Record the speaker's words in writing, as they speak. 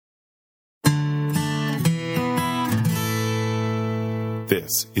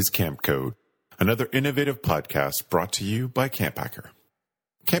This is Camp Code, another innovative podcast brought to you by Camp Hacker.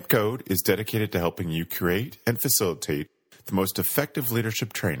 Camp Code is dedicated to helping you create and facilitate the most effective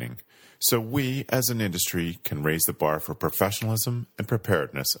leadership training so we as an industry can raise the bar for professionalism and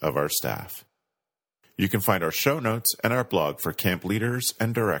preparedness of our staff. You can find our show notes and our blog for camp leaders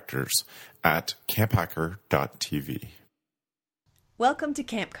and directors at camphacker.tv. Welcome to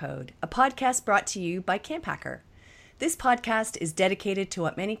Camp Code, a podcast brought to you by Camp Hacker. This podcast is dedicated to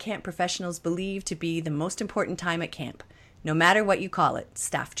what many camp professionals believe to be the most important time at camp, no matter what you call it,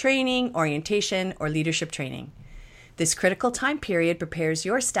 staff training, orientation, or leadership training. This critical time period prepares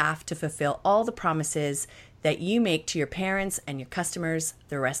your staff to fulfill all the promises that you make to your parents and your customers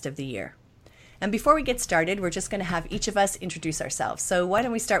the rest of the year. And before we get started, we're just going to have each of us introduce ourselves. So why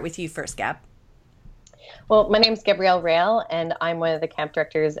don't we start with you first, Gab? Well, my name is Gabrielle Rail, and I'm one of the camp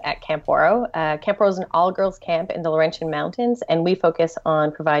directors at Camp Oro. Camp Oro is an all-girls camp in the Laurentian Mountains, and we focus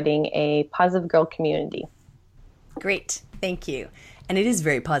on providing a positive girl community. Great, thank you. And it is a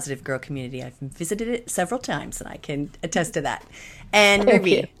very positive girl community. I've visited it several times, and I can attest to that. And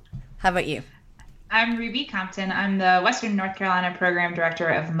Ruby, how about you? I'm Ruby Compton. I'm the Western North Carolina Program Director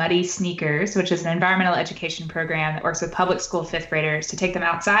of Muddy Sneakers, which is an environmental education program that works with public school fifth graders to take them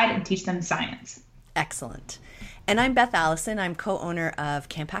outside and teach them science. Excellent. And I'm Beth Allison. I'm co-owner of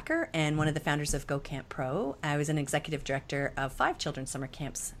Camp Hacker and one of the founders of Go Camp Pro. I was an executive director of 5 children's summer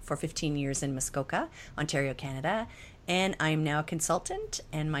camps for 15 years in Muskoka, Ontario, Canada. And I'm now a consultant,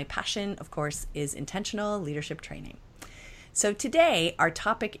 and my passion, of course, is intentional leadership training. So today, our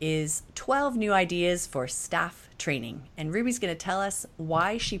topic is 12 new ideas for staff training. And Ruby's going to tell us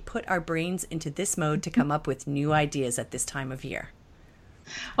why she put our brains into this mode to come up with new ideas at this time of year.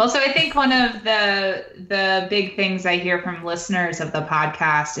 Well, so I think one of the big things I hear from listeners of the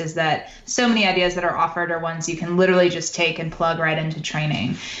podcast is that so many ideas that are offered are ones you can literally just take and plug right into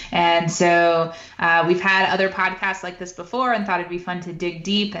training. And so we've had other podcasts like this before and thought it'd be fun to dig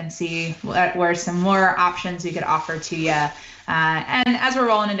deep and see what were some more options we could offer to you. And as we're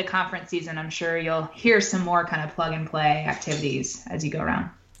rolling into conference season, I'm sure you'll hear some more kind of plug and play activities as you go around.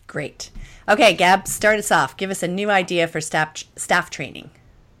 Great. Okay, Gab, start us off. Give us a new idea for staff training.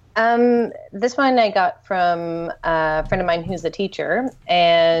 This one I got from a friend of mine who's a teacher,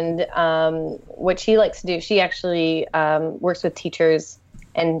 and what she likes to do, she actually works with teachers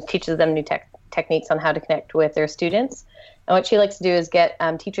and teaches them new techniques on how to connect with their students. And what she likes to do is get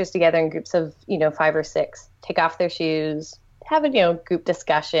teachers together in groups of 5 or 6, take off their shoes, have a group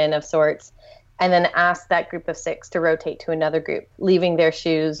discussion of sorts, and then ask that group of 6 to rotate to another group, leaving their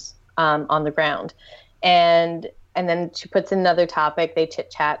shoes on the ground. And then she puts in another topic, they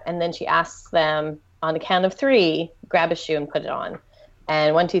chit chat, and then she asks them on the count of 3, grab a shoe and put it on.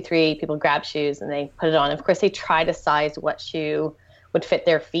 And 1, 2, 3, people grab shoes and they put it on. Of course, they try to size what shoe would fit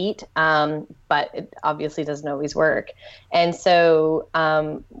their feet, but it obviously doesn't always work. And so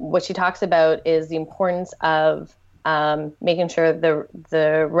what she talks about is the importance of making sure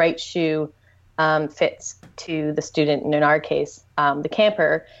the right shoe fits to the student, and in our case, the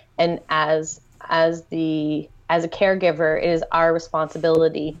camper. And as a caregiver, it is our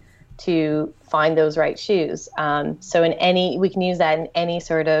responsibility to find those right shoes. So we can use that in any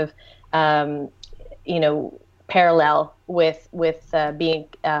sort of, parallel with being,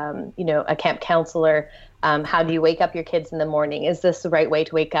 a camp counselor. How do you wake up your kids in the morning? Is this the right way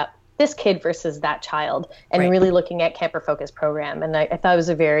to wake up this kid versus that child? And really looking at camper focused program. And I thought it was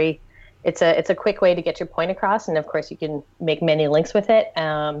it's a quick way to get your point across. And of course you can make many links with it.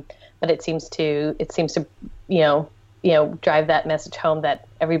 But it seems to drive that message home that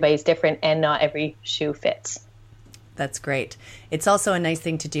everybody's different and not every shoe fits. That's great. It's also a nice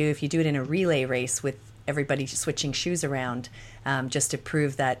thing to do if you do it in a relay race with everybody switching shoes around, just to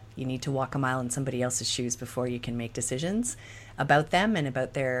prove that you need to walk a mile in somebody else's shoes before you can make decisions about them and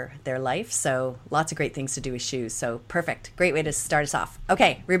about their life. So lots of great things to do with shoes. So perfect. Great way to start us off.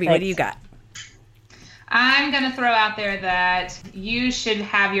 Okay, Ruby, Thanks. What do you got? I'm going to throw out there that you should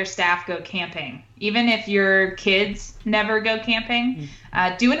have your staff go camping. Even if your kids never go camping,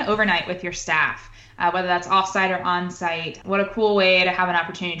 do an overnight with your staff, whether that's offsite or on-site. What a cool way to have an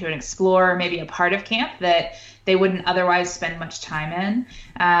opportunity to explore maybe a part of camp that they wouldn't otherwise spend much time in.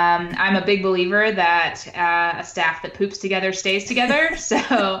 I'm a big believer that a staff that poops together stays together.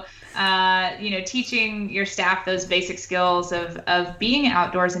 So teaching your staff those basic skills of being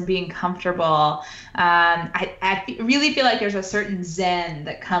outdoors and being comfortable. I really feel like there's a certain zen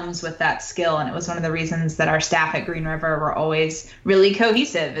that comes with that skill. And it was one of the reasons that our staff at Green River were always really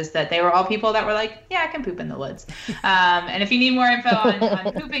cohesive, is that they were all people that were like, yeah, I can poop in the woods. And if you need more info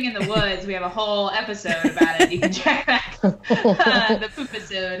on pooping in the woods, we have a whole episode about it. You can check back the poop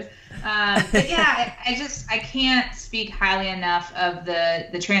episode. But yeah, I can't speak highly enough of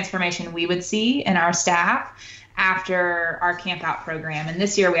the transformation we would see in our staff after our camp out program. And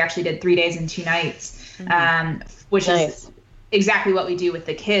this year we actually did 3 days and 2 nights, which is exactly what we do with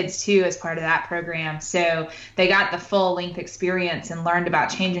the kids too as part of that program. So they got the full length experience and learned about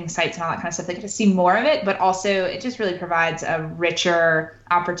changing sites and all that kind of stuff. They get to see more of it, but also it just really provides a richer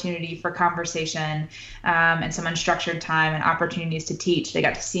opportunity for conversation, and some unstructured time and opportunities to teach. They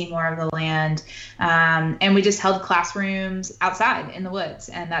got to see more of the land. And we just held classrooms outside in the woods,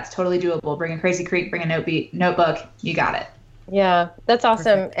 and that's totally doable. Bring a Crazy Creek, bring a notebook, you got it. Yeah, that's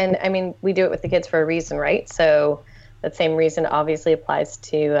awesome. Perfect. And I mean, we do it with the kids for a reason, right? So that same reason obviously applies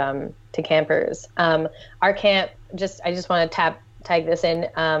to campers. Our camp, I just want to tag this in.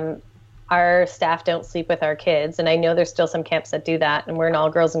 Our staff don't sleep with our kids, and I know there's still some camps that do that, and we're an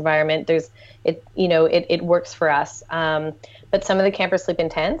all-girls environment. It works for us. But some of the campers sleep in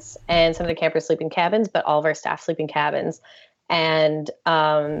tents, and some of the campers sleep in cabins, but all of our staff sleep in cabins. And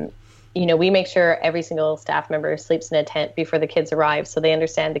we make sure every single staff member sleeps in a tent before the kids arrive, so they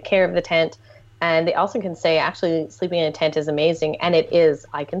understand the care of the tent. And they also can say, actually, sleeping in a tent is amazing. And it is.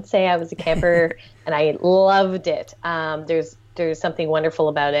 I can say I was a camper and I loved it. There's something wonderful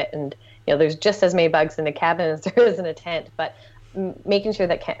about it. And, there's just as many bugs in a cabin as there is in a tent. But making sure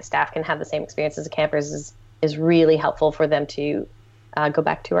that staff can have the same experience as the campers is really helpful for them to go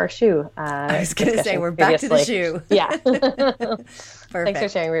back to our shoe. I was going to say, we're back to the shoe. Yeah. Perfect. Thanks for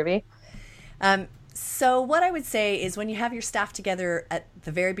sharing, Ruby. So what I would say is when you have your staff together at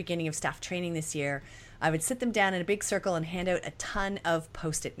the very beginning of staff training this year, I would sit them down in a big circle and hand out a ton of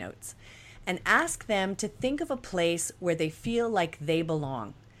Post-it notes and ask them to think of a place where they feel like they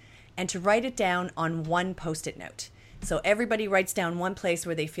belong and to write it down on one Post-it note. So everybody writes down one place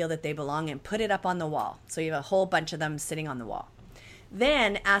where they feel that they belong and put it up on the wall. So you have a whole bunch of them sitting on the wall.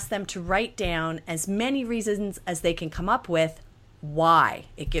 Then ask them to write down as many reasons as they can come up with why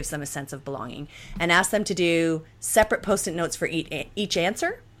it gives them a sense of belonging, and ask them to do separate Post-it notes for each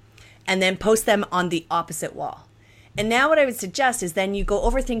answer and then post them on the opposite wall. And now what I would suggest is then you go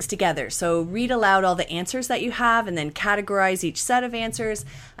over things together. So read aloud all the answers that you have and then categorize each set of answers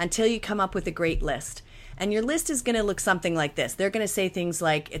until you come up with a great list. And your list is going to look something like this. They're going to say things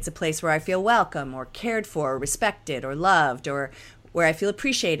like, it's a place where I feel welcome or cared for or respected or loved, or where I feel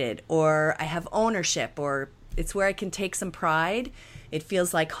appreciated, or I have ownership, or it's where I can take some pride. It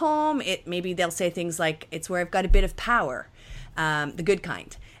feels like home. Maybe they'll say things like, it's where I've got a bit of power, the good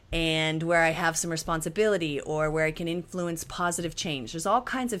kind, and where I have some responsibility, or where I can influence positive change. There's all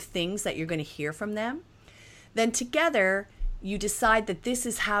kinds of things that you're going to hear from them. Then together, you decide that this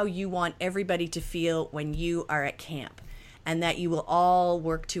is how you want everybody to feel when you are at camp, and that you will all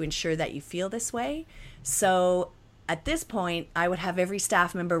work to ensure that you feel this way. So at this point, I would have every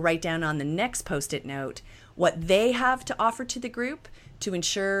staff member write down on the next Post-it note what they have to offer to the group to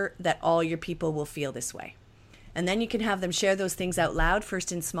ensure that all your people will feel this way. And then you can have them share those things out loud,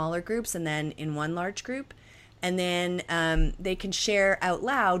 first in smaller groups and then in one large group. And then they can share out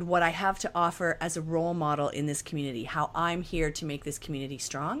loud what I have to offer as a role model in this community, how I'm here to make this community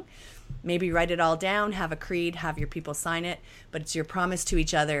strong. Maybe write it all down, have a creed, have your people sign it, but it's your promise to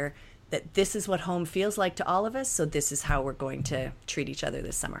each other that this is what home feels like to all of us, so this is how we're going to treat each other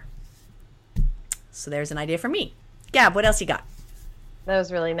this summer. So there's an idea for me. Gab, what else you got? That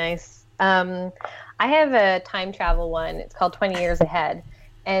was really nice. I have a time travel one. It's called 20 Years Ahead.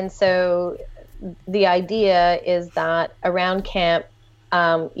 And so the idea is that around camp,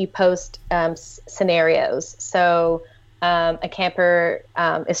 you post scenarios. So a camper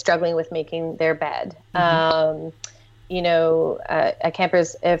is struggling with making their bed. Mm-hmm. A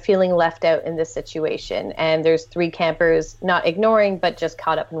camper's feeling left out in this situation. And there's 3 campers not ignoring, but just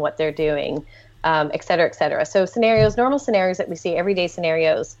caught up in what they're doing, et cetera, et cetera. So scenarios, normal scenarios that we see, everyday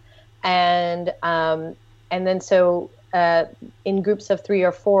scenarios. And then so in groups of 3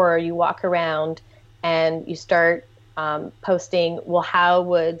 or 4, you walk around and you start posting, well, how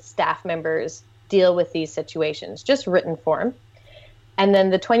would staff members deal with these situations? Just written form. And then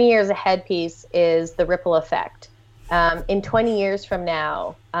the 20 years ahead piece is the ripple effect. In 20 years from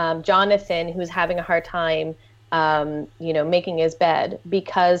now, Jonathan, who's having a hard time, making his bed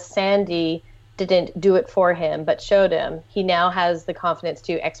because Sandy didn't do it for him, but showed him, he now has the confidence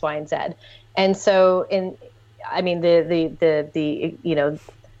to X, Y, and Z. And so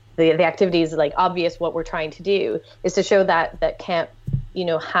the activity is like obvious. What we're trying to do is to show that camp,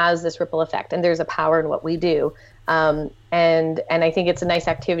 has this ripple effect, and there's a power in what we do. And I think it's a nice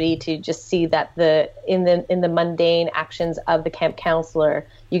activity to just see that in the mundane actions of the camp counselor,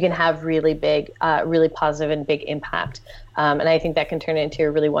 you can have really big, really positive and big impact. And I think that can turn into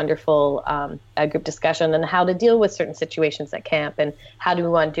a really wonderful group discussion on how to deal with certain situations at camp, and how do we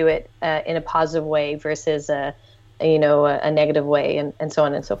want to do it in a positive way versus a negative way, and so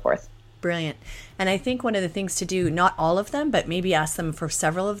on and so forth. Brilliant. And I think one of the things to do, not all of them, but maybe ask them for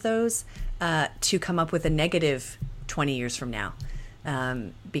several of those, to come up with a negative 20 years from now,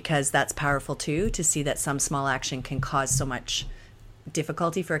 because that's powerful too, to see that some small action can cause so much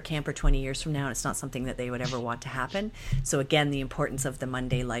difficulty for a camper 20 years from now, and it's not something that they would ever want to happen. So again, the importance of the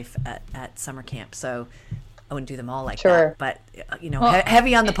Monday life at summer camp. So I wouldn't do them all like that, but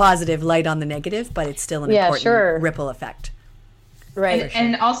heavy on the positive, light on the negative, but it's still an important ripple effect. Right.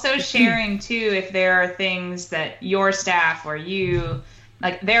 And also sharing too, if there are things that your staff or you,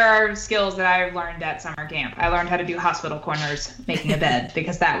 like, there are skills that I've learned at summer camp. I learned how to do hospital corners, making a bed,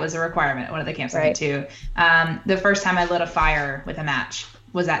 because that was a requirement at one of the camps I went to. The first time I lit a fire with a match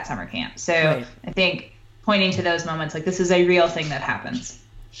was at summer camp. So I think pointing to those moments, like, this is a real thing that happens.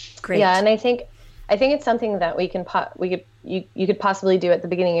 Great. Yeah, and I think it's something that you could possibly do at the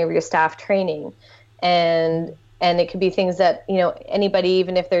beginning of your staff training, and it could be things that anybody,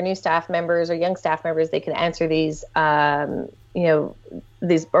 even if they're new staff members or young staff members, they can answer these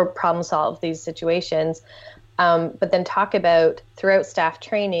these or problem solve these situations, but then talk about throughout staff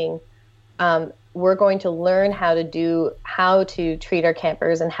training. We're going to learn how to treat our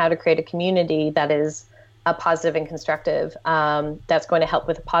campers and how to create a community that is positive and constructive. That's going to help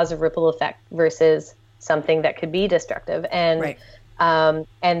with a positive ripple effect versus something that could be destructive. And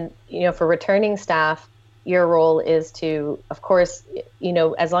for returning staff, your role is to, of course,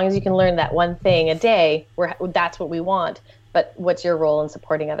 as long as you can learn that one thing a day, that's what we want. But what's your role in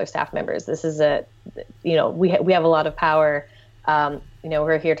supporting other staff members? This is we have a lot of power.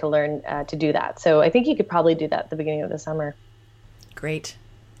 We're here to learn to do that. So I think you could probably do that at the beginning of the summer. Great.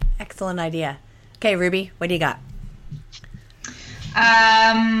 Excellent idea. Okay, Ruby, what do you got?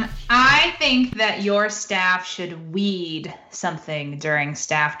 I think that your staff should weed something during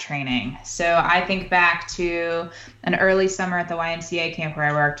staff training. So I think back to an early summer at the YMCA camp where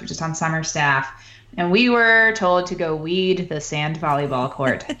I worked, just on summer staff, and we were told to go weed the sand volleyball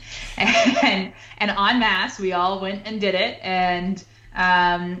court. and en masse, we all went and did it. And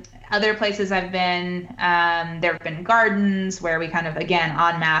other places I've been, there have been gardens where we kind of, again,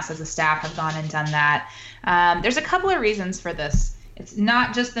 en masse as a staff have gone and done that. There's a couple of reasons for this. It's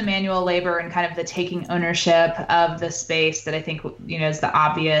not just the manual labor and kind of the taking ownership of the space that I think, is the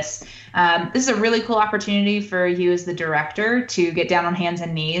obvious. This is a really cool opportunity for you as the director to get down on hands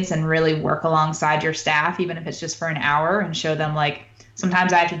and knees and really work alongside your staff, even if it's just for an hour, and show them, like,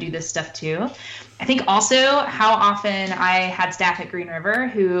 sometimes I have to do this stuff too. I think also how often I had staff at Green River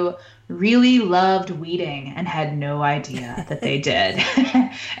who really loved weeding and had no idea that they did.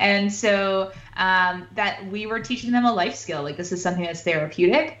 And so that we were teaching them a life skill. Like, this is something that's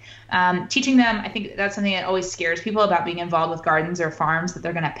therapeutic. Teaching them, I think that's something that always scares people about being involved with gardens or farms, that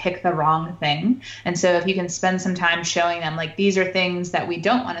they're going to pick the wrong thing. And so if you can spend some time showing them, like, these are things that we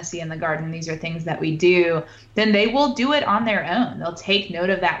don't want to see in the garden, these are things that we do, then they will do it on their own. They'll take note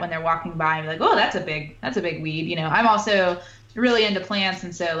of that when they're walking by and be like, oh, that's a big weed. I'm also really into plants,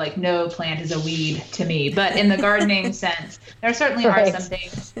 and so, like, no plant is a weed to me. But in the gardening sense, there certainly are some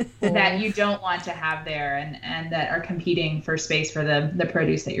things that you don't want to have there, and that are competing for space for the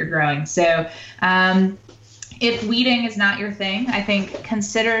produce that you're growing. So if weeding is not your thing, I think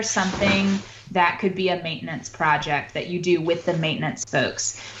consider something that could be a maintenance project that you do with the maintenance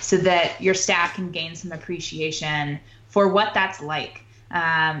folks, so that your staff can gain some appreciation for what that's like.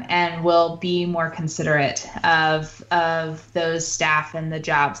 And will be more considerate of those staff and the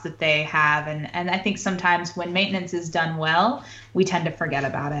jobs that they have. And I think sometimes when maintenance is done well, we tend to forget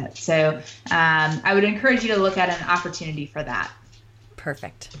about it. So I would encourage you to look at an opportunity for that.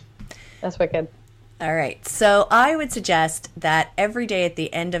 Perfect. That's wicked. All right. So I would suggest that every day at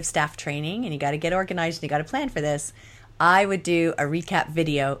the end of staff training, and you got to get organized and you got to plan for this, I would do a recap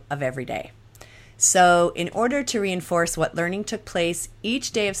video of every day. So in order to reinforce what learning took place each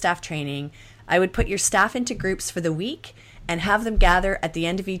day of staff training, I would put your staff into groups for the week and have them gather at the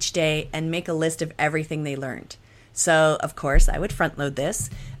end of each day and make a list of everything they learned. So, of course, I would front load this.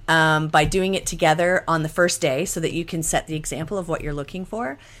 by doing it together on the first day so that you can set the example of what you're looking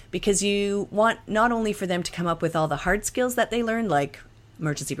for, because you want not only for them to come up with all the hard skills that they learned, like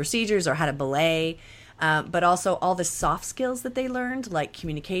emergency procedures or how to belay, but also all the soft skills that they learned, like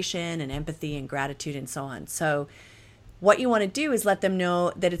communication and empathy and gratitude and so on. So what you want to do is let them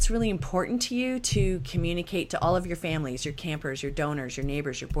know that it's really important to you to communicate to all of your families, your campers, your donors, your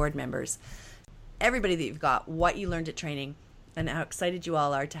neighbors, your board members, everybody that you've got, what you learned at training and how excited you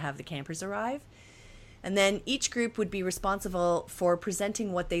all are to have the campers arrive. And then each group would be responsible for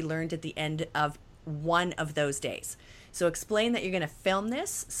presenting what they learned at the end of one of those days. So explain that you're going to film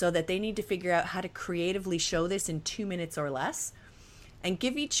this so that they need to figure out how to creatively show this in 2 minutes or less, and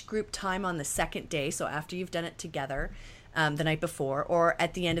give each group time on the second day. So after you've done it together the night before, or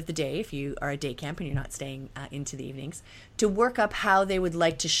at the end of the day, if you are a day camp and you're not staying into the evenings, to work up how they would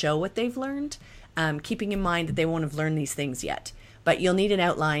like to show what they've learned, keeping in mind that they won't have learned these things yet. But you'll need an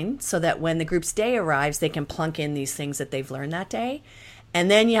outline so that when the group's day arrives, they can plunk in these things that they've learned that day. And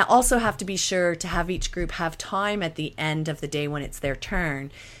then you also have to be sure to have each group have time at the end of the day when it's their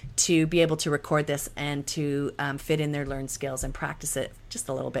turn to be able to record this and to fit in their learned skills and practice it just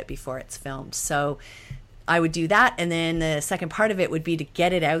a little bit before it's filmed. So I would do that. And then the second part of it would be to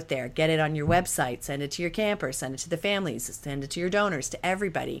get it out there, get it on your website, send it to your campers, send it to the families, send it to your donors, to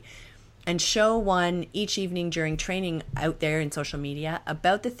everybody. And show one each evening during training out there in social media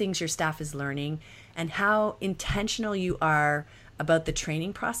about the things your staff is learning and how intentional you are about the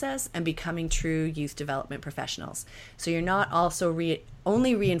training process and becoming true youth development professionals. So you're not also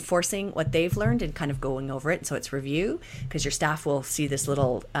only reinforcing what they've learned and kind of going over it, so it's review, because your staff will see this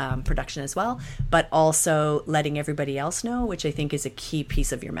little production as well, but also letting everybody else know, which I think is a key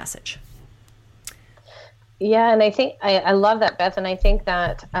piece of your message. Yeah, and I think I love that, Beth, and I think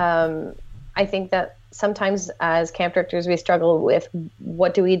that sometimes as camp directors we struggle with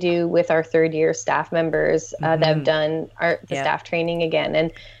what do we do with our third year staff members that have done the staff training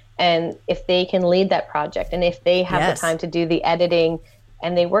again, and if they can lead that project, and if they have the time to do the editing,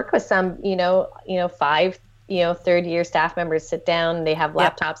 and they work with some 5 third year staff members, sit down, they have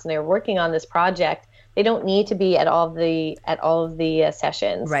laptops and they're working on this project. They don't need to be at all of the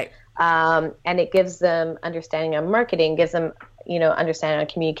sessions, right? And it gives them understanding on marketing, gives them, understanding on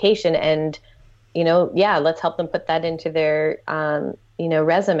communication, and, let's help them put that into their,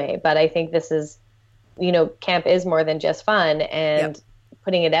 resume. But I think this is, camp is more than just fun, and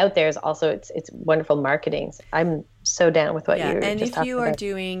putting it out there is also, it's wonderful marketing. I'm so down with what you're and just if you are about.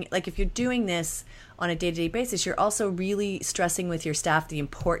 doing, like, if you're doing this on a day-to-day basis, you're also really stressing with your staff the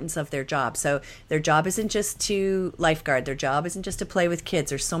importance of their job. So their job isn't just to lifeguard. Their job isn't just to play with kids.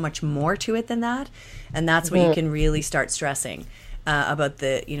 There's so much more to it than that. And that's when you can really start stressing about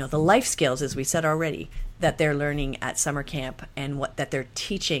the life skills, as we said already, that they're learning at summer camp and what that they're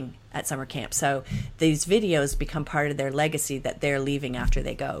teaching at summer camp. So these videos become part of their legacy that they're leaving after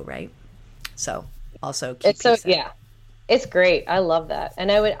they go, right? So also keep it's great. I love that.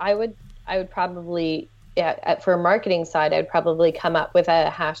 And I would probably, for a marketing side, I'd probably come up with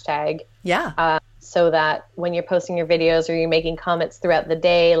a hashtag. So that when you're posting your videos or you're making comments throughout the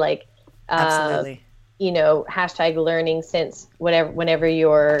day, like, absolutely, hashtag learning since whenever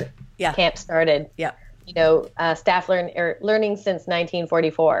your camp started. Staff learning since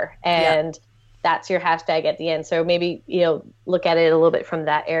 1944, and that's your hashtag at the end. So maybe, look at it a little bit from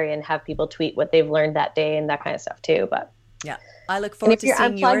that area and have people tweet what they've learned that day and that kind of stuff too. But I look forward to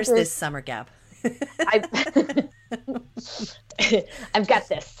seeing yours this summer, Gab. I've got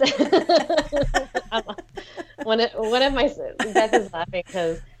this. One of my, Beth is laughing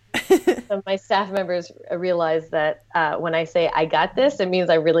because some of my staff members realize that when I say I got this, it means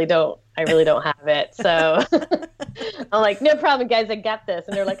I really don't have it. So I'm like, no problem, guys, I got this.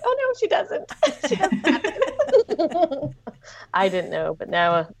 And they're like, oh no, she doesn't. She doesn't have it. I didn't know, but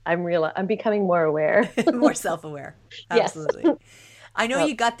now I'm becoming more aware. More self-aware. Absolutely. Yes. I know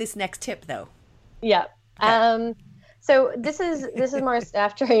you got this next tip though. Yeah. Okay. So this is more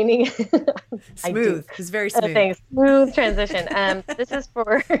staff training. Smooth. It's very smooth. Thanks. Smooth transition. This is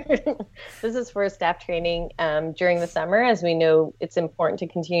for staff training during the summer. As we know, it's important to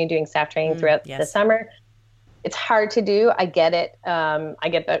continue doing staff training throughout the summer. It's hard to do. I get it. I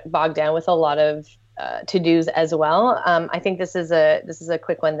get bogged down with a lot of to-dos as well. I think this is a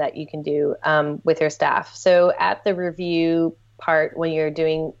quick one that you can do with your staff. So at the review part, when you're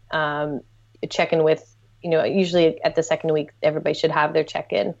doing check-in with, usually at the second week, everybody should have their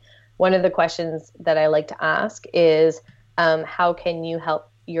check-in. One of the questions that I like to ask is, how can you help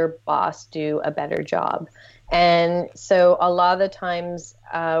your boss do a better job? And so a lot of the times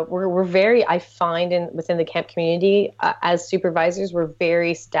we're very, I find within the camp community, as supervisors, we're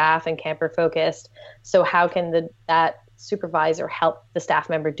very staff and camper focused. So how can that supervisor help the staff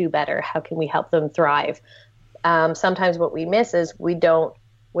member do better? How can we help them thrive? Sometimes what we miss is we don't,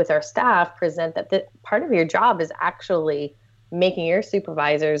 with our staff, present that part of your job is actually making your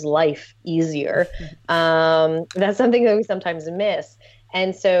supervisor's life easier. That's something that we sometimes miss.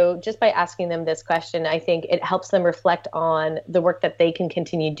 And so just by asking them this question, I think it helps them reflect on the work that they can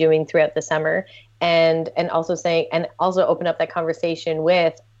continue doing throughout the summer, and also open up that conversation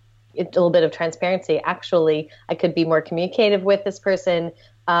with a little bit of transparency. Actually, I could be more communicative with this person.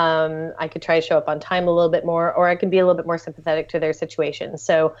 I could try to show up on time a little bit more, or I could be a little bit more sympathetic to their situation.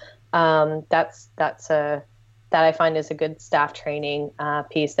 So that I find is a good staff training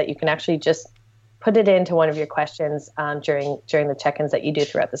piece, that you can actually just put it into one of your questions during the check-ins that you do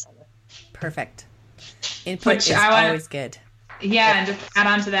throughout the summer. Perfect. Input is always good. Yeah, and just add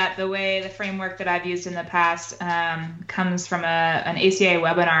on to that, the framework that I've used in the past comes from an ACA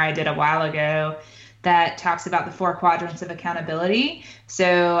webinar I did a while ago that talks about the 4 quadrants of accountability.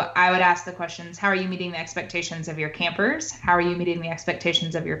 So I would ask the questions: how are you meeting the expectations of your campers? How are you meeting the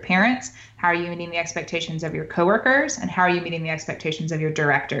expectations of your parents? How are you meeting the expectations of your coworkers? And how are you meeting the expectations of your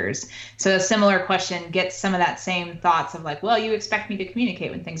directors? So a similar question gets some of that same thoughts of like, well, you expect me to communicate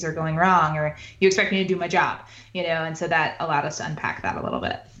when things are going wrong, or you expect me to do my job, and so that allowed us to unpack that a little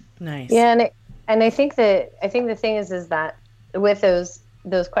bit. Nice. Yeah, and I think the thing is that with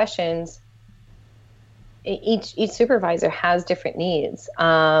those questions, each supervisor has different needs,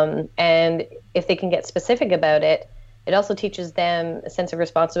 and if they can get specific about it, it also teaches them a sense of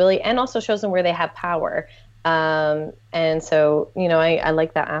responsibility and also shows them where they have power. And so, I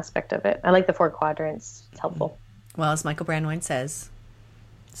like that aspect of it. I like the 4 quadrants. It's helpful. Well, as Michael Brandwein says,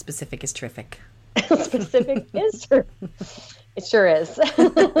 specific is terrific. Specific is true. It sure is.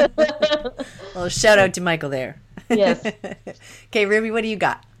 Well, shout out to Michael there. Yes. Okay, Ruby, what do you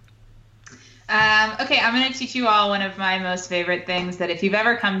got? Okay, I'm going to teach you all one of my most favorite things, that if you've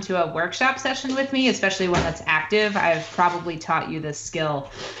ever come to a workshop session with me, especially one that's active, I've probably taught you this skill.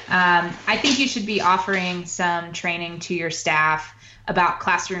 I think you should be offering some training to your staff about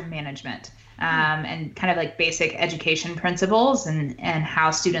classroom management. And kind of like basic education principles and how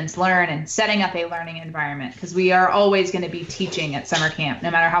students learn, and setting up a learning environment, because we are always going to be teaching at summer camp.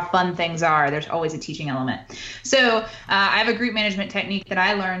 No matter how fun things are, there's always a teaching element. So I have a group management technique that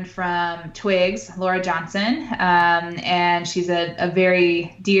I learned from Twigs, Laura Johnson, and she's a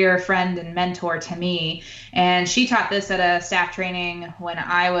very dear friend and mentor to me. And she taught this at a staff training when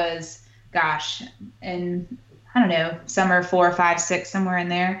I was, I don't know, summer 4, 5, 6, somewhere in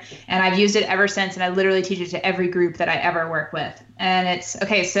there. And I've used it ever since. And I literally teach it to every group that I ever work with. And it's,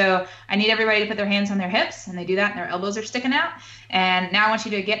 okay, so I need everybody to put their hands on their hips, and they do that and their elbows are sticking out. And now I want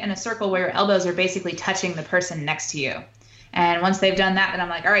you to get in a circle where your elbows are basically touching the person next to you. And once they've done that, then I'm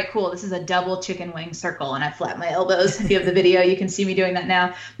like, all right, cool. This is a double chicken wing circle. And I flap my elbows. If you have the video, you can see me doing that now.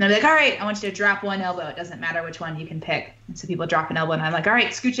 And I'm like, all right, I want you to drop one elbow. It doesn't matter which one, you can pick. And so people drop an elbow, and I'm like, all right,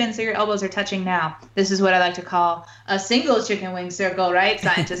 scooch in so your elbows are touching now. This is what I like to call a single chicken wing circle, right?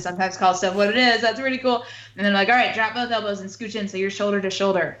 Scientists sometimes call stuff what it is. That's pretty cool. And then I'm like, all right, drop both elbows and scooch in so you're shoulder to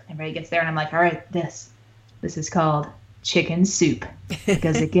shoulder. Everybody gets there, and I'm like, all right, this is called chicken soup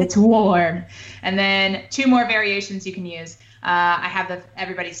because it gets warm. And then 2 more variations you can use. I have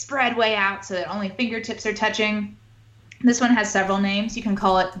everybody spread way out so that only fingertips are touching. This one has several names. You can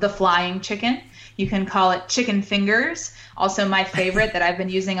call it the flying chicken. You can call it chicken fingers. Also, my favorite that I've been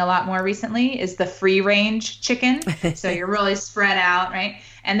using a lot more recently is the free range chicken. So you're really spread out, right?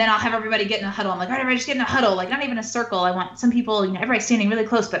 And then I'll have everybody get in a huddle. I'm like, all right, everybody just get in a huddle, like not even a circle. I want some people, everybody standing really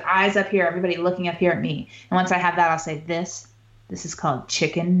close, but eyes up here, everybody looking up here at me. And once I have that, I'll say this is called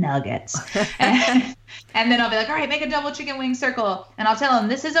chicken nuggets. And then I'll be like, all right, make a double chicken wing circle. And I'll tell them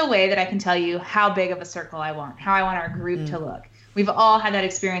this is a way that I can tell you how big of a circle I want, how I want our group to look. We've all had that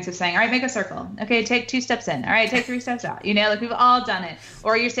experience of saying, all right, make a circle. Okay, take 2 steps in. All right, take 3 steps out. Like we've all done it.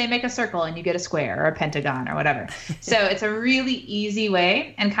 Or you say make a circle and you get a square or a pentagon or whatever. So it's a really easy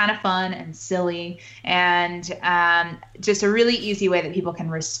way and kind of fun and silly and just a really easy way that people can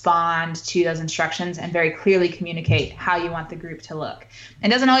respond to those instructions and very clearly communicate how you want the group to look. It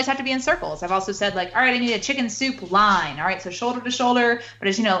doesn't always have to be in circles. I've also said like, all right, I need a chicken soup line. All right, so shoulder to shoulder, but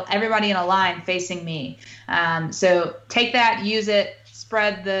it's, everybody in a line facing me. So take that, use it,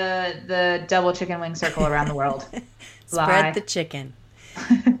 spread the double chicken wing circle around the world. Spread the chicken.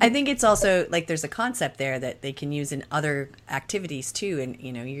 I think it's also like there's a concept there that they can use in other activities too. And,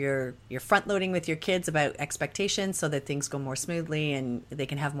 you know, you're front loading with your kids about expectations so that things go more smoothly and they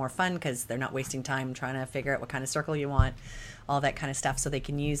can have more fun because they're not wasting time trying to figure out what kind of circle you want, all that kind of stuff. So they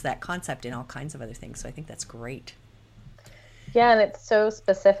can use that concept in all kinds of other things. So I think that's great. Yeah, and it's so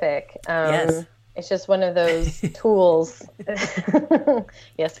specific. Yes. It's just one of those tools.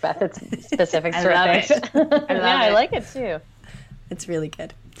 Yes, Beth, it's specific. I love it. I like it too. It's really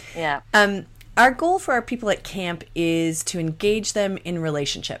good. Yeah. Our goal for our people at camp is to engage them in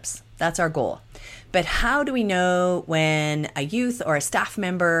relationships. That's our goal. But how do we know when a youth or a staff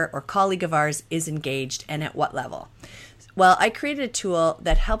member or colleague of ours is engaged and at what level? Well, I created a tool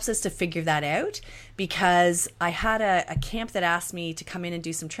that helps us to figure that out because I had a camp that asked me to come in and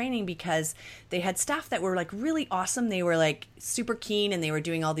do some training because they had staff that were like really awesome. They were like super keen and they were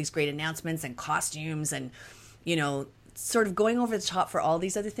doing all these great announcements and costumes and, you know, sort of going over the top for all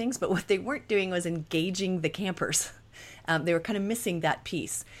these other things. But what they weren't doing was engaging the campers. They were kind of missing that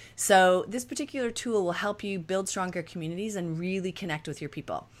piece. So this particular tool will help you build stronger communities and really connect with your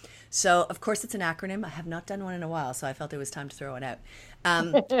people. So, of course, it's an acronym. I have not done one in a while, so I felt it was time to throw it out.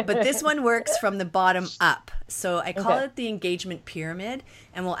 But this one works from the bottom up. So I call it the engagement pyramid,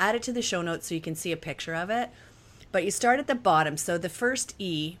 and we'll add it to the show notes so you can see a picture of it. But you start at the bottom. So the first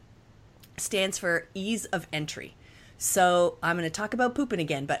E stands for ease of entry. So I'm going to talk about pooping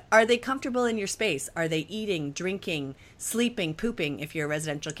again, but are they comfortable in your space? Are they eating, drinking, sleeping, pooping if you're a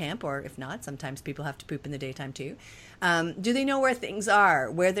residential camp, or if not, sometimes people have to poop in the daytime too. Do they know where things are,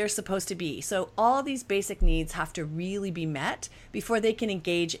 where they're supposed to be? So all these basic needs have to really be met before they can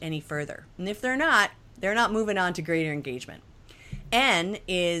engage any further. And if they're not moving on to greater engagement. N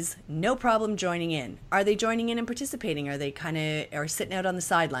is no problem joining in. Are they joining in and participating? Are they kind of or sitting out on the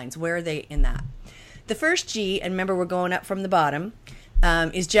sidelines? Where are they in that? The first G, and remember we're going up from the bottom,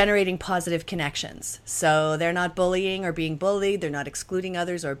 is generating positive connections. So they're not bullying or being bullied. They're not excluding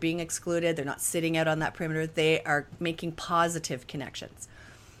others or being excluded. They're not sitting out on that perimeter. They are making positive connections.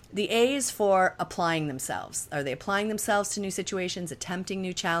 The A is for applying themselves. Are they applying themselves to new situations, attempting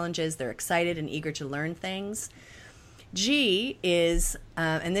new challenges? They're excited and eager to learn things. G is,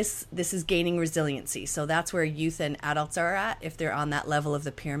 and this is gaining resiliency. So that's where youth and adults are at. If they're on that level of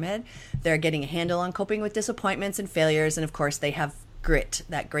the pyramid, they're getting a handle on coping with disappointments and failures. And of course, they have grit,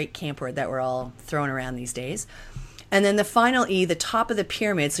 that great camp word that we're all throwing around these days. And then the final E, the top of the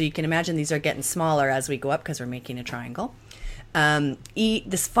pyramid. So you can imagine these are getting smaller as we go up because we're making a triangle.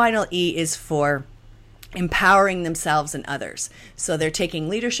 This final E is for empowering themselves and others. So they're taking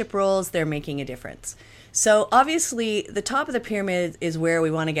leadership roles. They're making a difference. So obviously the top of the pyramid is where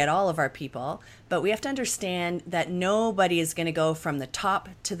we want to get all of our people, but we have to understand that nobody is going to go from the top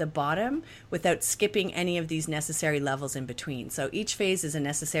to the bottom without skipping any of these necessary levels in between. So each phase is a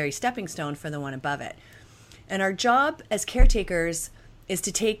necessary stepping stone for the one above it. And our job as caretakers is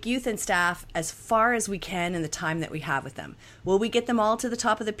to take youth and staff as far as we can in the time that we have with them. Will we get them all to the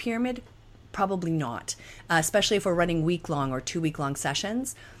top of the pyramid? Probably not, especially if we're running week-long or 2-week-long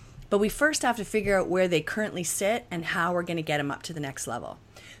sessions. But we first have to figure out where they currently sit and how we're going to get them up to the next level.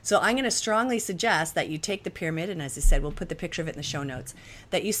 So I'm going to strongly suggest that you take the pyramid, and as I said, we'll put the picture of it in the show notes,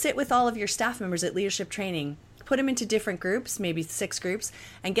 that you sit with all of your staff members at leadership training, put them into different groups, maybe 6 groups,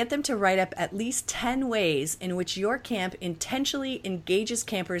 and get them to write up at least 10 ways in which your camp intentionally engages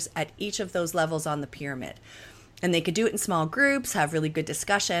campers at each of those levels on the pyramid. And they could do it in small groups, have really good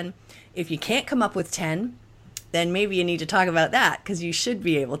discussion. If you can't come up with 10, then maybe you need to talk about that because you should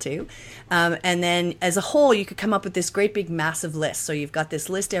be able to. And then as a whole, you could come up with this great big massive list. So you've got this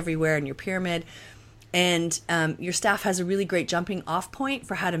list everywhere in your pyramid, and your staff has a really great jumping off point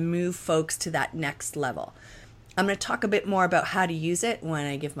for how to move folks to that next level. I'm going to talk a bit more about how to use it when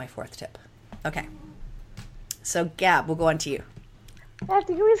I give my 4th tip. Okay. So Gab, we'll go on to you. Beth,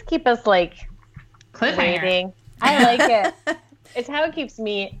 you always keep us like waiting. I like it. It's how it keeps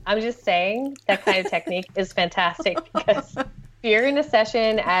me. I'm just saying that kind of technique is fantastic because if you're in a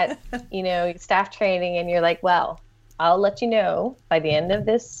session at, staff training and you're like, well, I'll let you know by the end of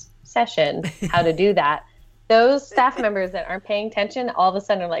this session how to do that. Those staff members that aren't paying attention all of a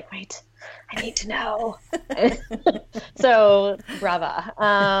sudden are like, wait, I need to know. So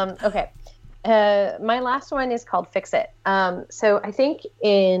brava. Okay. My last one is called Fix It. So I think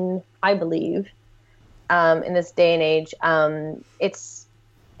I believe, in this day and age, it's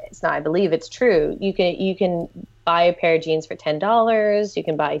not, I believe it's true. You can buy a pair of jeans for $10. You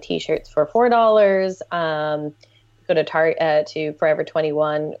can buy t-shirts for $4. Go to Forever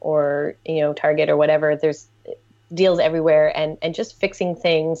 21 or, Target or whatever. There's deals everywhere, and just fixing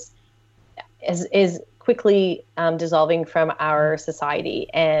things is quickly dissolving from our society,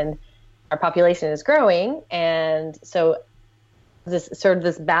 and our population is growing. And so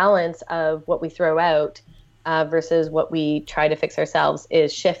this balance of what we throw out versus what we try to fix ourselves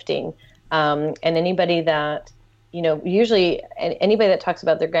is shifting. And anybody that, usually anybody that talks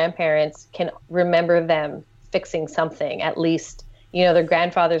about their grandparents can remember them fixing something, at least, their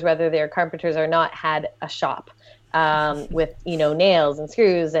grandfathers, whether they're carpenters or not, had a shop with, nails and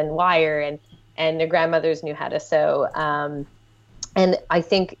screws and wire, and their grandmothers knew how to sew. And I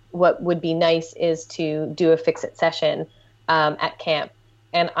think what would be nice is to do a fix-it session at camp.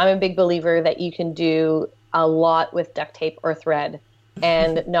 And I'm a big believer that you can do a lot with duct tape or thread,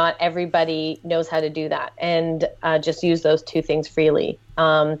 and not everybody knows how to do that. And just use those two things freely.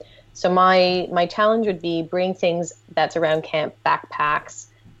 So my challenge would be bring things that's around camp, backpacks,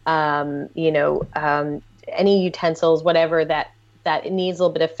 any utensils, whatever that needs a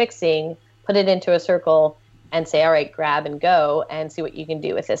little bit of fixing, put it into a circle and say, all right, grab and go and see what you can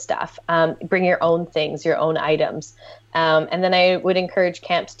do with this stuff. Bring your own things, your own items. And then I would encourage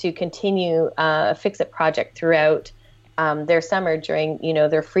camps to continue a fix-it project throughout their summer during,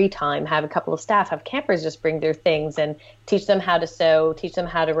 their free time. Have a couple of staff, have campers just bring their things and teach them how to sew, teach them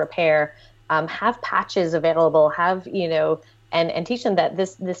how to repair, have patches available, have, and teach them that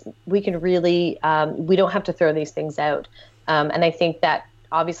this we can really, we don't have to throw these things out. And I think that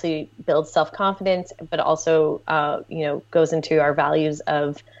obviously builds self-confidence, but also, goes into our values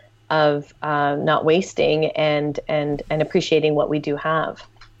of not wasting and appreciating what we do have.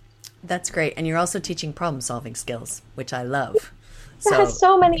 That's great. And you're also teaching problem-solving skills, which I love. It has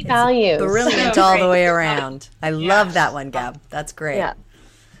so many values. Brilliant all the way around. I love that one, Gab. That's great. Yeah.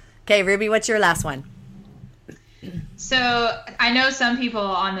 Okay, Ruby, what's your last one? So I know some people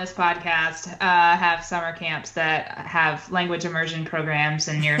on this podcast have summer camps that have language immersion programs,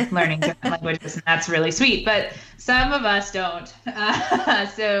 and you're learning different languages, and that's really sweet. But some of us don't.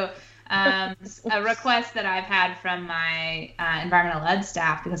 A request that I've had from my environmental ed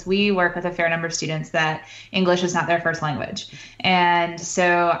staff, because we work with a fair number of students that English is not their first language. And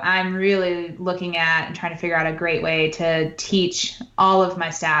so I'm really looking at and trying to figure out a great way to teach all of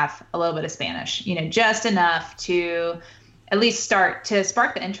my staff a little bit of Spanish, just enough to at least start to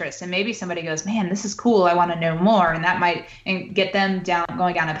spark the interest. And maybe somebody goes, man, this is cool, I want to know more. And that might get them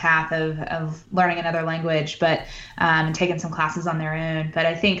going down a path of learning another language, but taking some classes on their own. But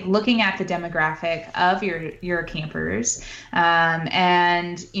I think looking at the demographic of your campers,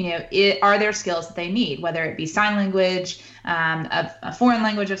 and are there skills that they need, whether it be sign language, a foreign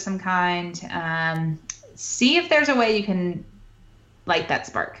language of some kind, see if there's a way you can light that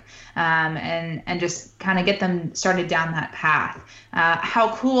spark, and just kind of get them started down that path.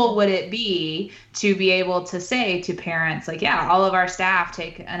 How cool would it be to be able to say to parents, like, yeah, all of our staff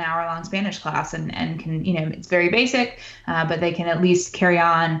take an hour-long Spanish class and can, it's very basic, but they can at least carry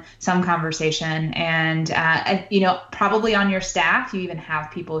on some conversation. And, probably on your staff, you even have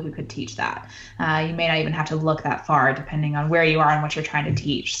people who could teach that. You may not even have to look that far, depending on where you are and what you're trying to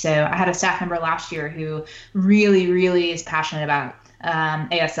teach. So I had a staff member last year who really, really is passionate about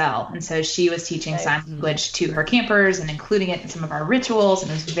ASL, and so she was teaching sign language to her campers and including it in some of our rituals,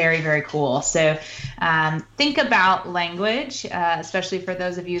 and it was very, very cool. So think about language, especially for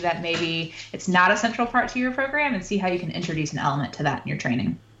those of you that maybe it's not a central part to your program, and see how you can introduce an element to that in your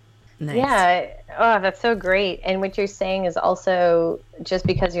training. Nice. Yeah. Oh, that's so great. And what you're saying is also, just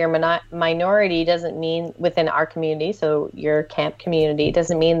because you're a minority doesn't mean within our community, so your camp community,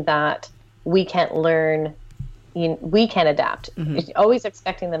 doesn't mean that we can't learn. We can adapt. Mm-hmm. Always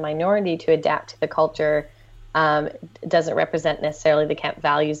expecting the minority to adapt to the culture doesn't represent necessarily the camp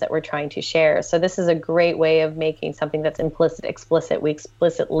values that we're trying to share. So this is a great way of making something that's explicit. We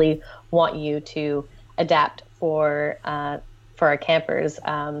explicitly want you to adapt for our campers,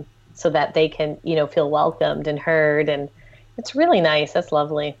 so that they can, feel welcomed and heard. And it's really nice. That's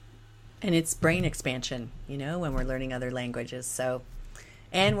lovely. And it's brain expansion, when we're learning other languages. So.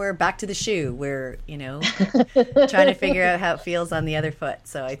 And we're back to the shoe. We're, trying to figure out how it feels on the other foot.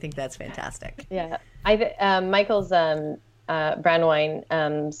 So I think that's fantastic. Yeah. Michael's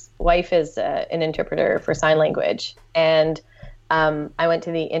Brandwine's wife is an interpreter for sign language. And I went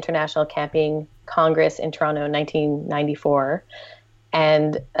to the International Camping Congress in Toronto in 1994.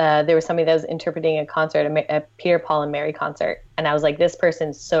 And there was somebody that was interpreting a concert, a Peter, Paul, and Mary concert. And I was like, this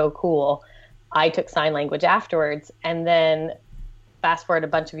person's so cool. I took sign language afterwards. And then fast forward a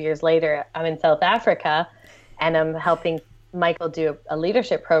bunch of years later, I'm in South Africa, and I'm helping Michael do a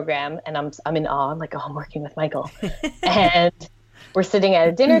leadership program, and I'm in awe. I'm like, I'm working with Michael. And we're sitting at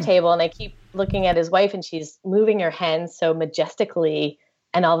a dinner table, and I keep looking at his wife, and she's moving her hands so majestically.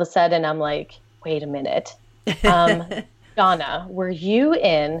 And all of a sudden I'm like, wait a minute. Donna, were you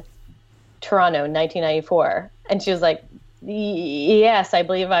in Toronto in 1994? And she was like, yes, I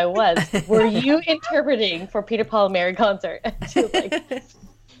believe I was. Were you interpreting for Peter, Paul and Mary concert? And she was like,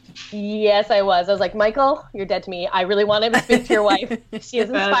 yes, I was. I was like, Michael, you're dead to me. I really want to speak to your wife. She has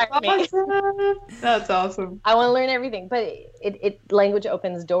inspired me. That's awesome. I want to learn everything. But it language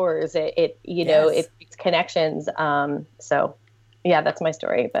opens doors. It makes connections. So yeah, that's my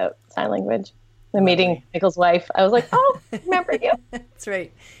story about sign language. The meeting Michael's wife. I was like, oh, remember you. That's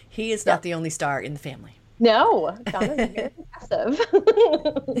right. He is not the only star in the family. No, Donna's very impressive.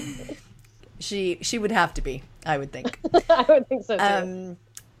 She would have to be, I would think. I would think so too.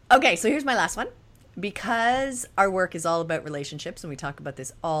 Okay, so here's my last one. Because our work is all about relationships, and we talk about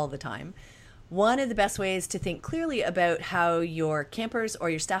this all the time, one of the best ways to think clearly about how your campers or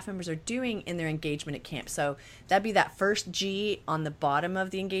your staff members are doing in their engagement at camp. So that'd be that first G on the bottom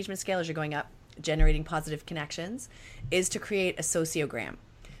of the engagement scale as you're going up, generating positive connections, is to create a sociogram.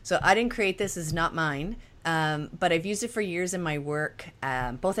 So I didn't create this, it's not mine, but I've used it for years in my work,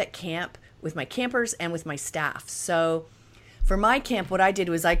 both at camp, with my campers, and with my staff. So for my camp, what I did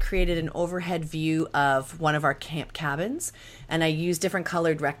was I created an overhead view of one of our camp cabins, and I used different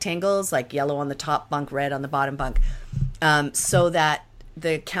colored rectangles, like yellow on the top bunk, red on the bottom bunk, so that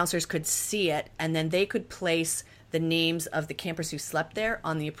the counselors could see it, and then they could place the names of the campers who slept there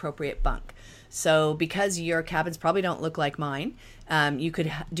on the appropriate bunk. So because your cabins probably don't look like mine, you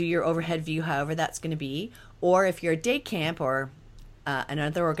could do your overhead view however that's going to be. Or if you're a day camp or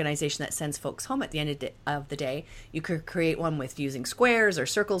another organization that sends folks home at the end of the day, you could create one with using squares or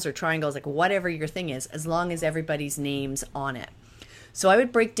circles or triangles, like whatever your thing is, as long as everybody's name's on it. So I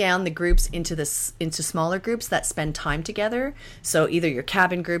would break down the groups into smaller groups that spend time together. So either your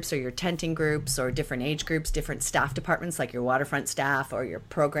cabin groups or your tenting groups or different age groups, different staff departments like your waterfront staff or your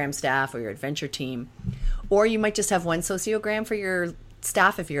program staff or your adventure team. Or you might just have one sociogram for your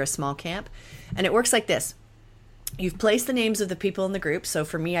staff if you're a small camp. And it works like this. You've placed the names of the people in the group. So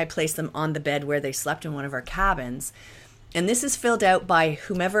for me, I placed them on the bed where they slept in one of our cabins. And this is filled out by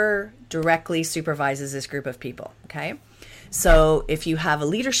whomever directly supervises this group of people, okay? So if you have a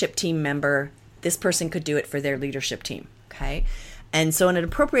leadership team member, this person could do it for their leadership team, okay? And so in an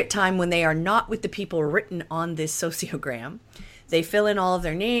appropriate time when they are not with the people written on this sociogram, they fill in all of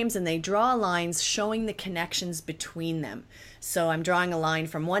their names and they draw lines showing the connections between them. So I'm drawing a line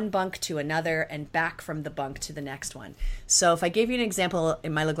from one bunk to another and back from the bunk to the next one. So if I gave you an example, it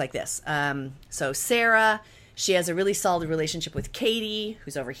might look like this. So Sarah, she has a really solid relationship with Katie,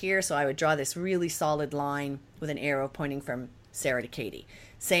 who's over here. So I would draw this really solid line with an arrow pointing from Sarah to Katie.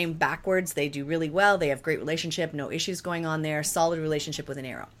 Same backwards. They do really well. They have great relationship, no issues going on there. Solid relationship with an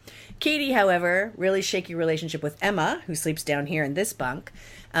arrow. Katie, however, really shaky relationship with Emma, who sleeps down here in this bunk.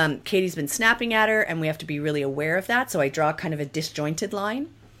 Katie's been snapping at her, and we have to be really aware of that. So I draw kind of a disjointed line.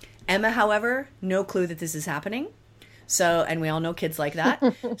 Emma, however, no clue that this is happening. So, and we all know kids like that.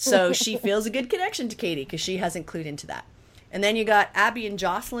 So she feels a good connection to Katie because she hasn't clued into that. And then you got Abby and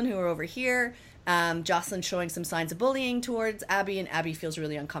Jocelyn, who are over here. Jocelyn showing some signs of bullying towards Abby, and Abby feels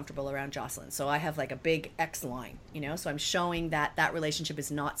really uncomfortable around Jocelyn. So I have like a big X line, so I'm showing that that relationship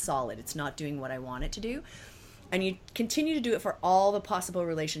is not solid. It's not doing what I want it to do. And you continue to do it for all the possible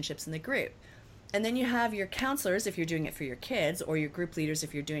relationships in the group. And then you have your counselors, if you're doing it for your kids, or your group leaders,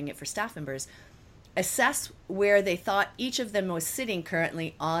 if you're doing it for staff members, assess where they thought each of them was sitting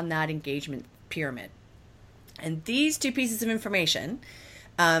currently on that engagement pyramid. And these two pieces of information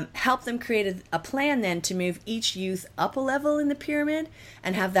help them create a plan then to move each youth up a level in the pyramid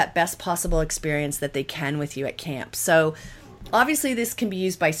and have that best possible experience that they can with you at camp. So obviously this can be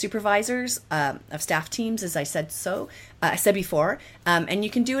used by supervisors of staff teams, as I said before, and you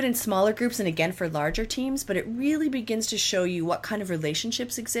can do it in smaller groups and again for larger teams, but it really begins to show you what kind of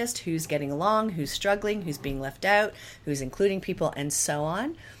relationships exist, who's getting along, who's struggling, who's being left out, who's including people, and so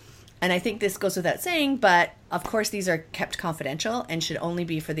on. And I think this goes without saying, but of course these are kept confidential and should only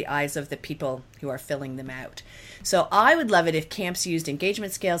be for the eyes of the people who are filling them out. So I would love it if camps used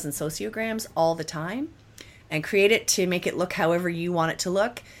engagement scales and sociograms all the time and create it to make it look however you want it to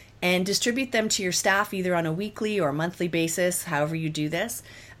look and distribute them to your staff either on a weekly or monthly basis, however you do this,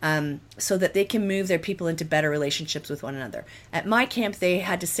 so that they can move their people into better relationships with one another. At my camp, they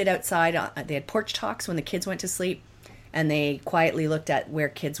had to sit outside. They had porch talks when the kids went to sleep. And they quietly looked at where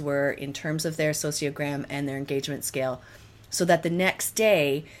kids were in terms of their sociogram and their engagement scale so that the next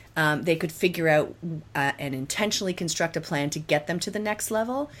day they could figure out and intentionally construct a plan to get them to the next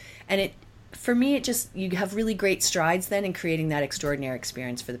level. And for me, you have really great strides then in creating that extraordinary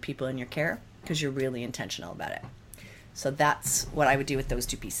experience for the people in your care because you're really intentional about it. So that's what I would do with those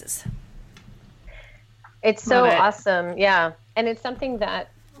two pieces. It's so awesome. Yeah. And it's something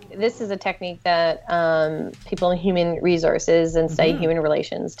that this is a technique that people in human resources and study human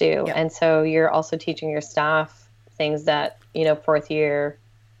relations do. Yep. And so you're also teaching your staff things that, fourth year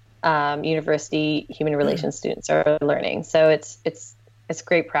university human relations students are learning. So it's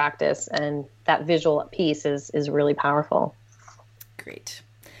great practice, and that visual piece is really powerful. Great.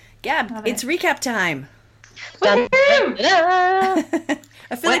 Gab, it's recap time. Dun, dun, dun.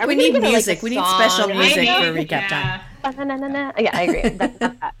 I feel like we need music. We need special music for recap time. Yeah, I agree.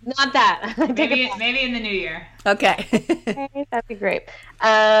 Not that. Maybe in the new year. Okay. Okay, that'd be great.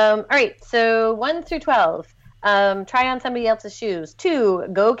 All right. So 1 through 12. Try on somebody else's shoes. 2,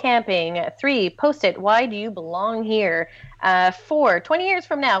 go camping. 3, post it. Why do you belong here? 4, 20 years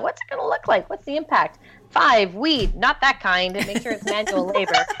from now, what's it going to look like? What's the impact? 5, weed, not that kind. Make sure it's manual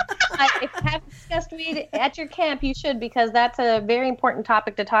labor. If you haven't discussed weed at your camp, you should, because that's a very important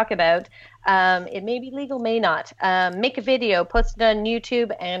topic to talk about. It may be legal, may not. Make a video, post it on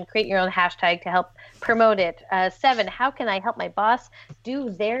YouTube, and create your own hashtag to help promote it. 7, how can I help my boss do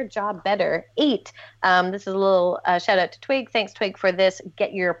their job better? 8, this is a little shout out to Twig. Thanks, Twig, for this.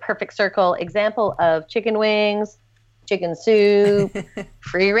 Get your perfect circle example of chicken wings, chicken soup,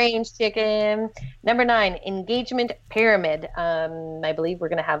 free-range chicken. Number 9, engagement pyramid. I believe we're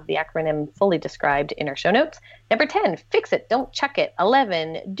going to have the acronym fully described in our show notes. Number 10, fix it, don't chuck it.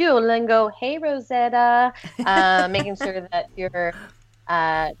 11, Duolingo. Hey, Rosetta. Making sure that you're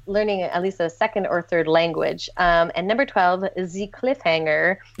learning at least a second or third language. And number 12, the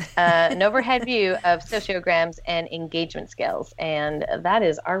cliffhanger, an overhead view of sociograms and engagement skills. And that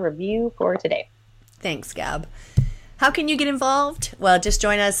is our review for today. Thanks, Gab. How can you get involved? Well, just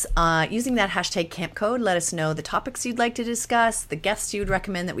join us using that hashtag Camp Code. Let us know the topics you'd like to discuss, the guests you'd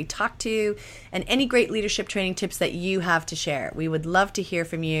recommend that we talk to, and any great leadership training tips that you have to share. We would love to hear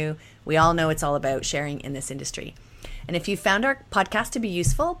from you. We all know it's all about sharing in this industry. And if you found our podcast to be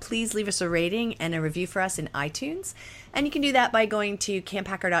useful, please leave us a rating and a review for us in iTunes. And you can do that by going to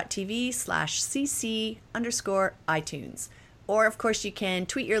camphacker.tv/cc_iTunes. Or, of course, you can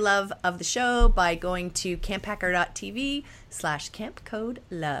tweet your love of the show by going to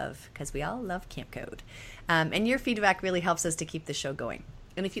camphacker.tv/campcodelove, because we all love Camp Code. And your feedback really helps us to keep the show going.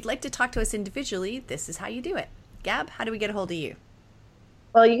 And if you'd like to talk to us individually, this is how you do it. Gab, how do we get a hold of you?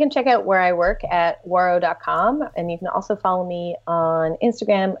 Well, you can check out where I work at waro.com, and you can also follow me on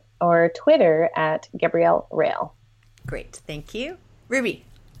Instagram or Twitter at Gabrielle Rail. Great. Thank you. Ruby.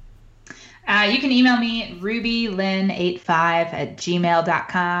 You can email me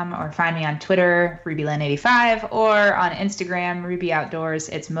rubylyn85@gmail.com, or find me on Twitter, rubylyn85, or on Instagram, Ruby Outdoors.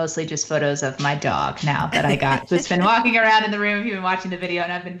 It's mostly just photos of my dog now that I got, who's been walking around in the room if you've been watching the video,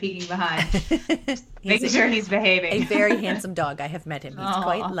 and I've been peeking behind, making sure he's behaving. A very handsome dog. I have met him. He's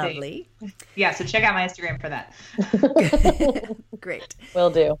quite lovely. Yeah, so check out my Instagram for that. Great. Will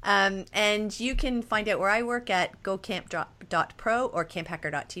do. And you can find out where I work at gocamp.pro or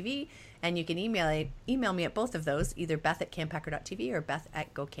camphacker.tv. And you can email me at both of those, either Beth@camphacker.tv or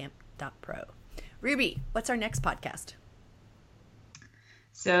Beth@gocamp.pro. Ruby, what's our next podcast?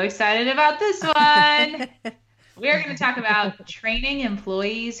 So excited about this one. We are going to talk about training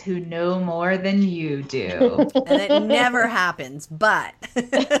employees who know more than you do. And it never happens, but...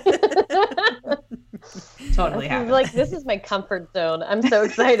 Totally happens. Like, this is my comfort zone. I'm so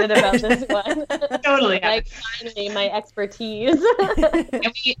excited about this one. Totally like, finally, my expertise.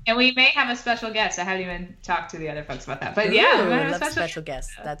 and we may have a special guest. I haven't even talked to the other folks about that. But Ooh, yeah, we have a special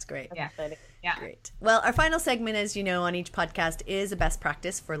guest. That's great. Yeah. Great. Well, our final segment, as you know, on each podcast is a best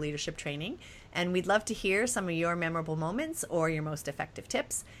practice for leadership training. And we'd love to hear some of your memorable moments or your most effective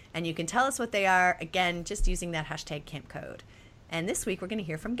tips. And you can tell us what they are, again, just using that hashtag Camp Code. And this week, we're going to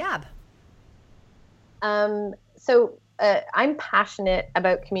hear from Gab. So I'm passionate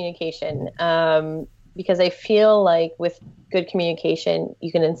about communication because I feel like with good communication,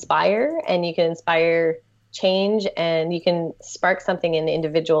 you can inspire change, and you can spark something in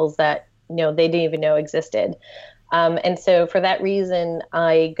individuals that, they didn't even know existed. And so for that reason,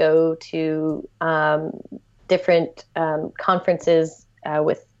 I go to different conferences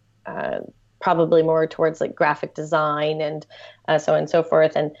with probably more towards like graphic design and so on and so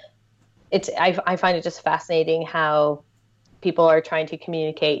forth. And I find it just fascinating how people are trying to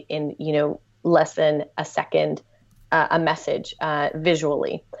communicate in, less than a second, a message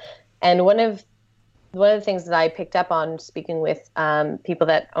visually. And one of the things that I picked up on speaking with people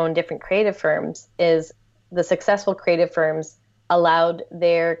that own different creative firms is the successful creative firms allowed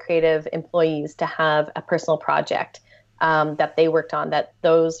their creative employees to have a personal project that they worked on that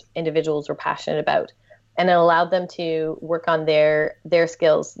those individuals were passionate about. and it allowed them to work on their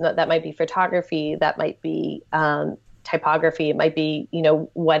skills. That might be photography, that might be typography, it might be,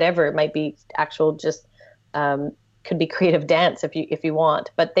 whatever, it might be actual just could be creative dance if you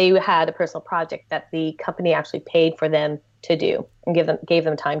want. But they had a personal project that the company actually paid for them to do and gave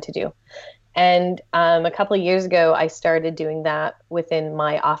them time to do. And a couple of years ago, I started doing that within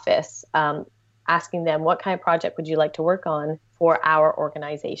my office, asking them, what kind of project would you like to work on for our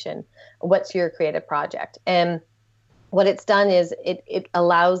organization? What's your creative project? And what it's done is it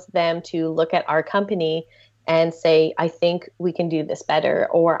allows them to look at our company and say, I think we can do this better,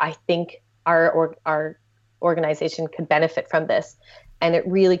 or I think our organization could benefit from this. And it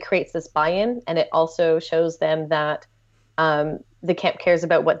really creates this buy-in, and it also shows them that the camp cares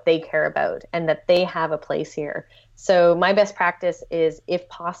about what they care about and that they have a place here. So my best practice is, if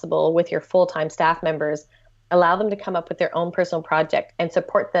possible, with your full-time staff members, allow them to come up with their own personal project and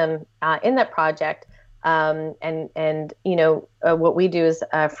support them in that project. What we do is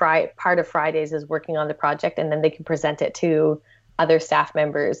part of Fridays is working on the project, and then they can present it to other staff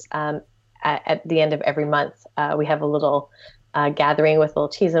members at the end of every month. We have a little gathering with a little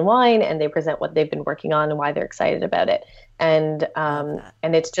cheese and wine, and they present what they've been working on and why they're excited about it. And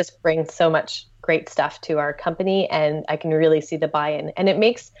it's just brings so much great stuff to our company, and I can really see the buy-in. And it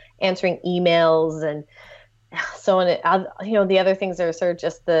makes answering emails and so on, the other things are sort of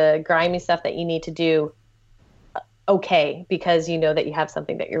just the grimy stuff that you need to do okay, because you know that you have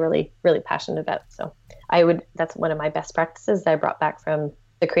something that you're really, really passionate about. So that's one of my best practices that I brought back from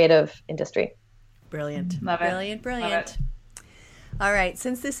the creative industry. Brilliant. Love Brilliant. it. Love it. All right.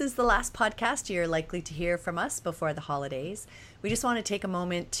 Since this is the last podcast you're likely to hear from us before the holidays, we just want to take a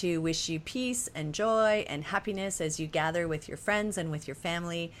moment to wish you peace and joy and happiness as you gather with your friends and with your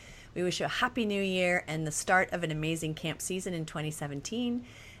family. We wish you a happy new year and the start of an amazing camp season in 2017.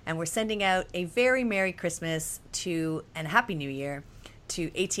 And we're sending out a very Merry Christmas and Happy New Year to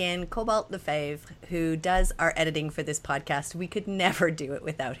Etienne Cobalt-Lefebvre, who does our editing for this podcast. We could never do it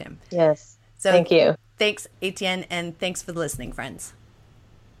without him. Yes. So thank you. Thanks, Etienne, and thanks for listening, friends.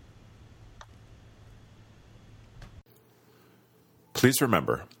 Please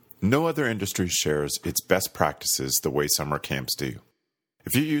remember, no other industry shares its best practices the way summer camps do.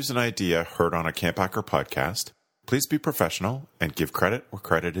 If you use an idea heard on a Camp Hacker podcast, please be professional and give credit where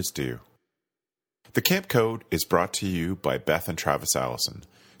credit is due. The Camp Code is brought to you by Beth and Travis Allison,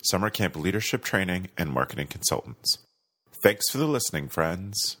 summer camp leadership training and marketing consultants. Thanks for the listening,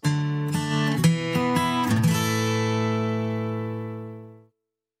 friends.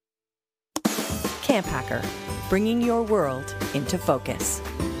 Camp Hacker, bringing your world into focus.